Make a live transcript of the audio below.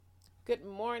good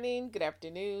morning, good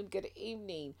afternoon, good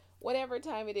evening, whatever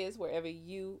time it is, wherever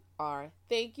you are.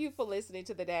 Thank you for listening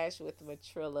to The Dash with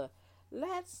Matrilla.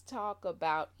 Let's talk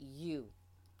about you.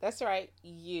 That's right,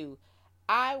 you.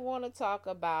 I want to talk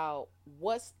about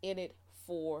what's in it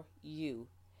for you.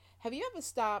 Have you ever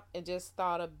stopped and just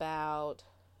thought about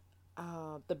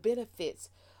the benefits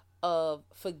of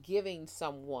forgiving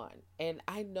someone? And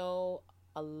I know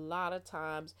a lot of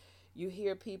times you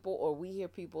hear people or we hear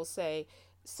people say,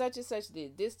 such and such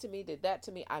did this to me, did that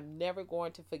to me. I'm never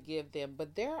going to forgive them.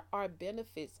 But there are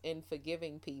benefits in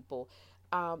forgiving people.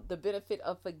 The benefit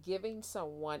of forgiving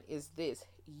someone is this: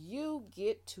 you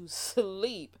get to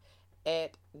sleep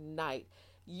at night.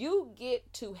 You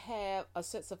get to have a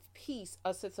sense of peace,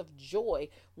 a sense of joy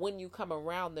when you come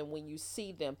around them, when you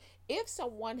see them. If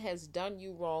someone has done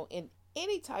you wrong in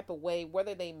any type of way,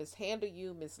 whether they mishandle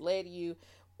you, misled you,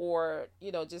 or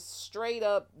just straight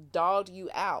up dogged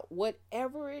you out,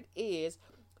 whatever it is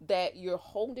that you're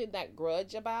holding that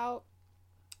grudge about,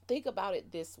 think about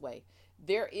it this way: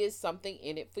 there is something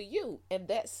in it for you, and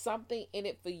that something in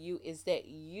it for you is that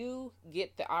you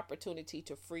get the opportunity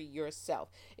to free yourself.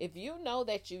 If you know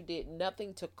that you did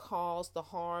nothing to cause the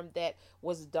harm that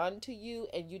was done to you,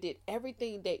 and you did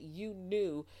everything that you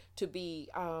knew to be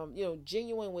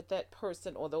genuine with that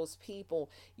person or those people,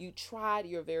 you tried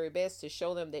your very best to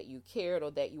show them that you cared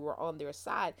or that you were on their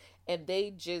side, and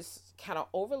they just kind of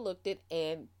overlooked it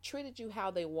and treated you how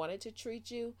they wanted to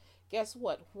treat you. Guess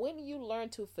what? When you learn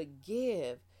to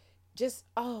forgive, just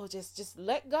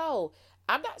let go.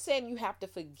 I'm not saying you have to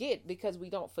forget, because we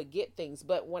don't forget things,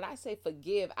 but when I say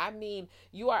forgive, I mean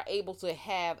you are able to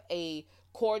have a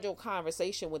cordial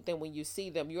conversation with them when you see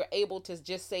them. You're able to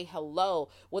just say hello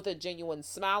with a genuine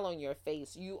smile on your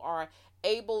face. You are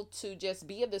able to just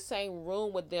be in the same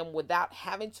room with them without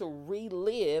having to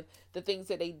relive the things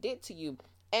that they did to you,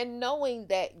 and knowing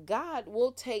that God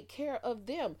will take care of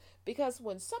them. Because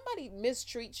when somebody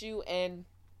mistreats you and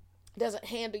doesn't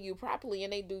handle you properly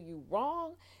and they do you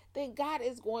wrong, then God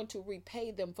is going to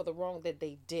repay them for the wrong that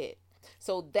they did.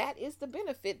 So that is the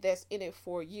benefit that's in it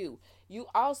for you. You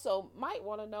also might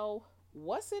want to know,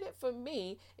 what's in it for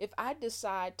me if I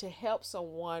decide to help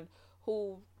someone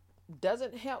who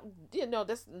doesn't help,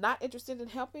 that's not interested in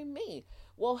helping me.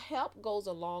 Well, help goes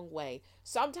a long way.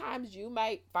 Sometimes you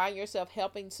might find yourself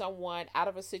helping someone out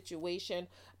of a situation,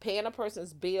 paying a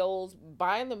person's bills,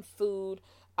 buying them food,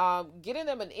 getting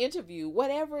them an interview,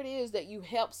 whatever it is that you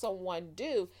help someone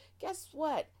do. Guess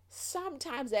what?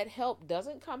 Sometimes that help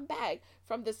doesn't come back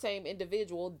from the same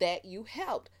individual that you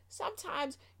helped.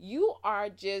 Sometimes you are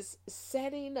just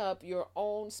setting up your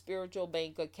own spiritual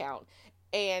bank account.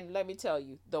 And let me tell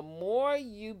you, the more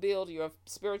you build your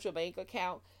spiritual bank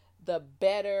account, the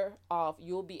better off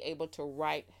you'll be able to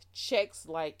write checks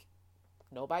like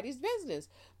nobody's business.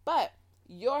 But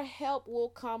your help will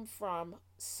come from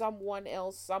someone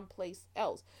else, someplace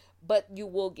else. But you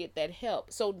will get that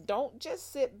help. So don't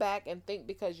just sit back and think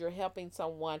because you're helping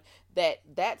someone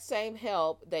that same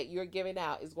help that you're giving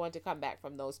out is going to come back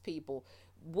from those people.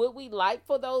 Would we like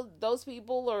for those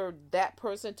people or that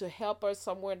person to help us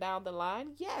somewhere down the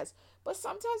line? Yes. But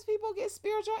sometimes people get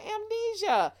spiritual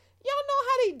amnesia. Y'all know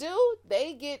how they do.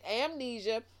 They get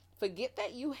amnesia. Forget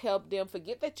that you helped them.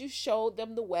 Forget that you showed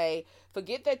them the way.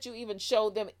 Forget that you even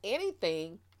showed them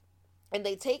anything. And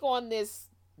they take on this,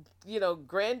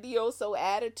 grandioso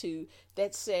attitude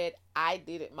that said, I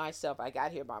did it myself. I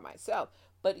got here by myself.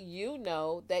 But you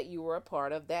know that you were a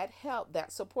part of that help,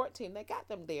 that support team that got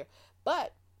them there.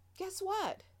 But guess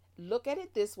what? Look at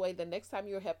it this way: the next time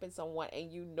you're helping someone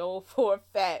and you know for a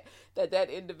fact that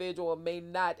that individual may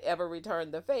not ever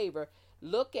return the favor,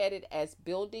 look at it as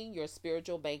building your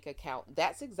spiritual bank account.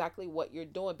 That's exactly what you're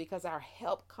doing, because our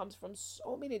help comes from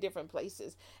so many different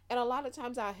places. And a lot of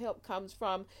times our help comes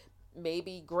from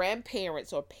maybe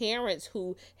grandparents or parents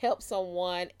who helped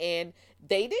someone and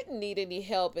they didn't need any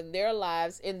help in their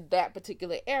lives in that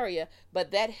particular area,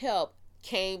 but that help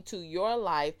came to your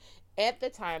life at the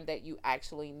time that you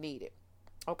actually need it.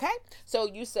 Okay? So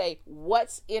you say,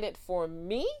 what's in it for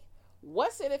me?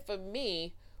 What's in it for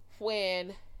me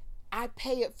when I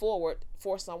pay it forward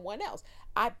for someone else?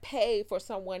 I pay for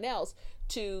someone else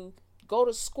to go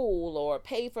to school, or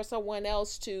pay for someone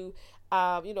else to,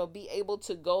 be able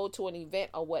to go to an event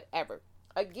or whatever.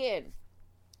 Again,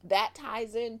 that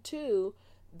ties into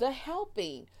the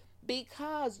helping,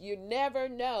 because you never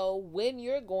know when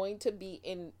you're going to be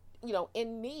in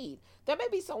need. There may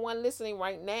be someone listening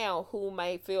right now who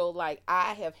may feel like,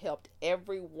 I have helped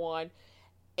everyone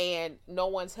and no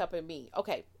one's helping me.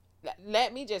 Okay,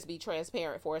 let me just be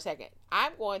transparent for a second.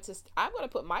 I'm going to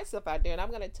put myself out there, and I'm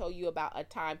going to tell you about a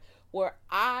time where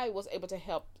I was able to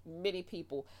help many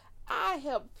people. I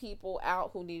helped people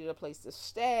out who needed a place to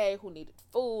stay, who needed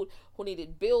food, who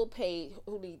needed bill paid,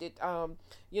 who needed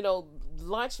you know,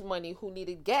 lunch money, who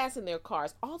needed gas in their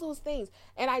cars, all those things.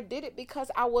 And I did it because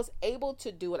I was able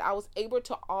to do it. I was able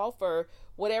to offer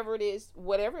whatever it is,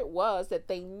 whatever it was that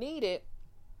they needed.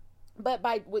 But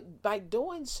by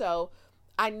doing so,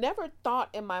 I never thought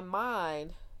in my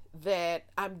mind that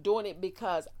I'm doing it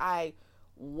because I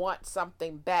want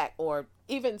something back, or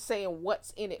even saying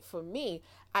what's in it for me.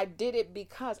 I did it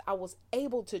because I was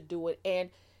able to do it and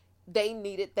they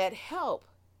needed that help.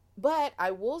 But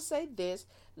I will say this,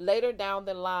 later down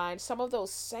the line, some of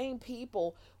those same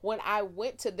people, when I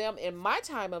went to them in my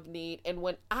time of need and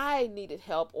when I needed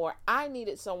help or I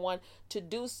needed someone to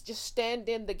do, just stand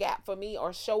in the gap for me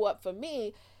or show up for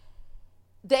me,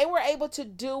 they were able to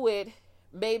do it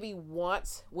maybe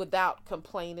once without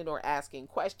complaining or asking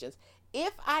questions.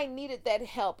 If I needed that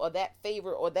help or that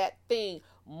favor or that thing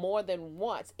more than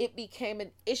once, it became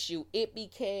an issue. It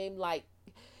became like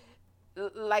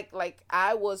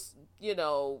I was, you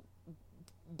know,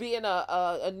 being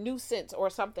a nuisance or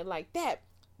something like that.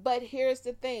 But here's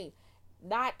the thing.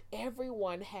 Not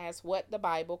everyone has what the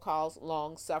Bible calls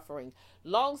long suffering.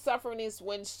 Long suffering is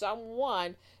when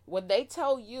they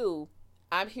tell you,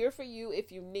 I'm here for you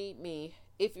if you need me.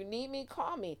 If you need me,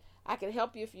 call me. I can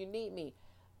help you if you need me.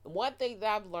 One thing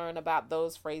that I've learned about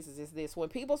those phrases is this: when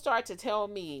people start to tell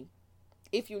me,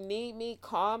 if you need me,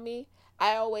 call me,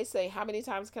 I always say, how many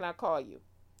times can I call you?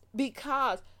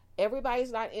 Because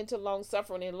everybody's not into long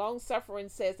suffering, and long suffering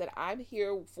says that I'm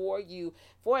here for you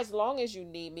for as long as you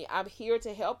need me. I'm here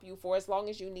to help you for as long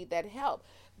as you need that help.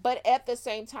 But at the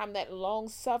same time, that long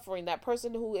suffering, that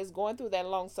person who is going through that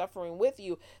long suffering with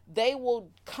you, they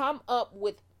will come up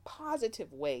with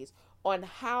positive ways on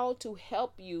how to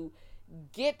help you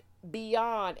get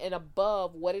beyond and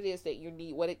above what it is that you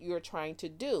need, you're trying to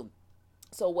do.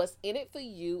 So what's in it for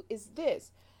you is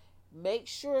this: make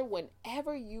sure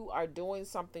whenever you are doing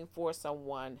something for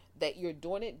someone that you're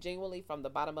doing it genuinely from the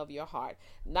bottom of your heart,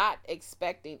 not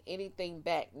expecting anything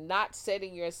back, not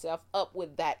setting yourself up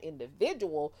with that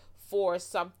individual for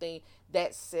something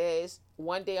that says,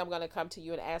 one day I'm going to come to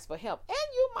you and ask for help. And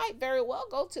you might very well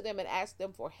go to them and ask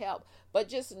them for help. But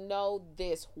just know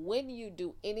this: when you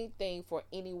do anything for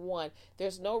anyone,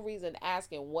 there's no reason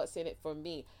asking what's in it for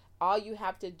me. All you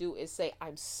have to do is say,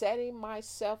 I'm setting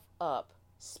myself up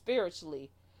spiritually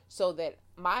so that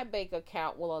my bank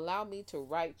account will allow me to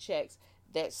write checks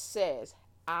that says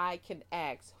I can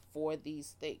ask for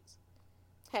these things.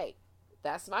 Hey,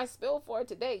 that's my spill for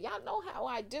today. Y'all know how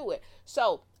I do it.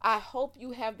 So I hope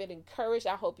you have been encouraged.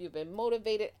 I hope you've been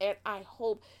motivated. And I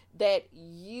hope that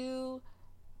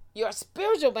your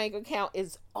spiritual bank account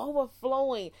is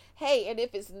overflowing. Hey, and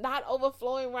if it's not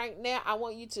overflowing right now, I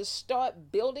want you to start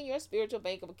building your spiritual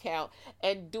bank account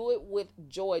and do it with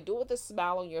joy. Do it with a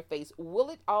smile on your face. Will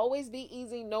it always be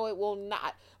easy? No, it will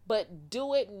not. But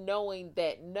do it knowing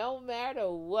that no matter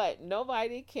what,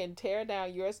 nobody can tear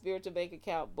down your spiritual bank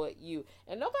account but you.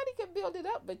 And nobody can build it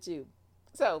up but you.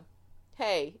 So,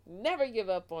 hey, never give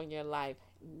up on your life.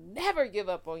 Never give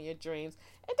up on your dreams.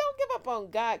 And don't give up on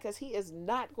God, because He is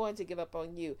not going to give up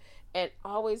on you. And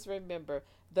always remember,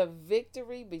 the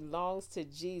victory belongs to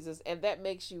Jesus. And that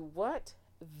makes you what?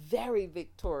 Very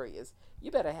victorious. You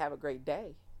better have a great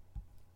day.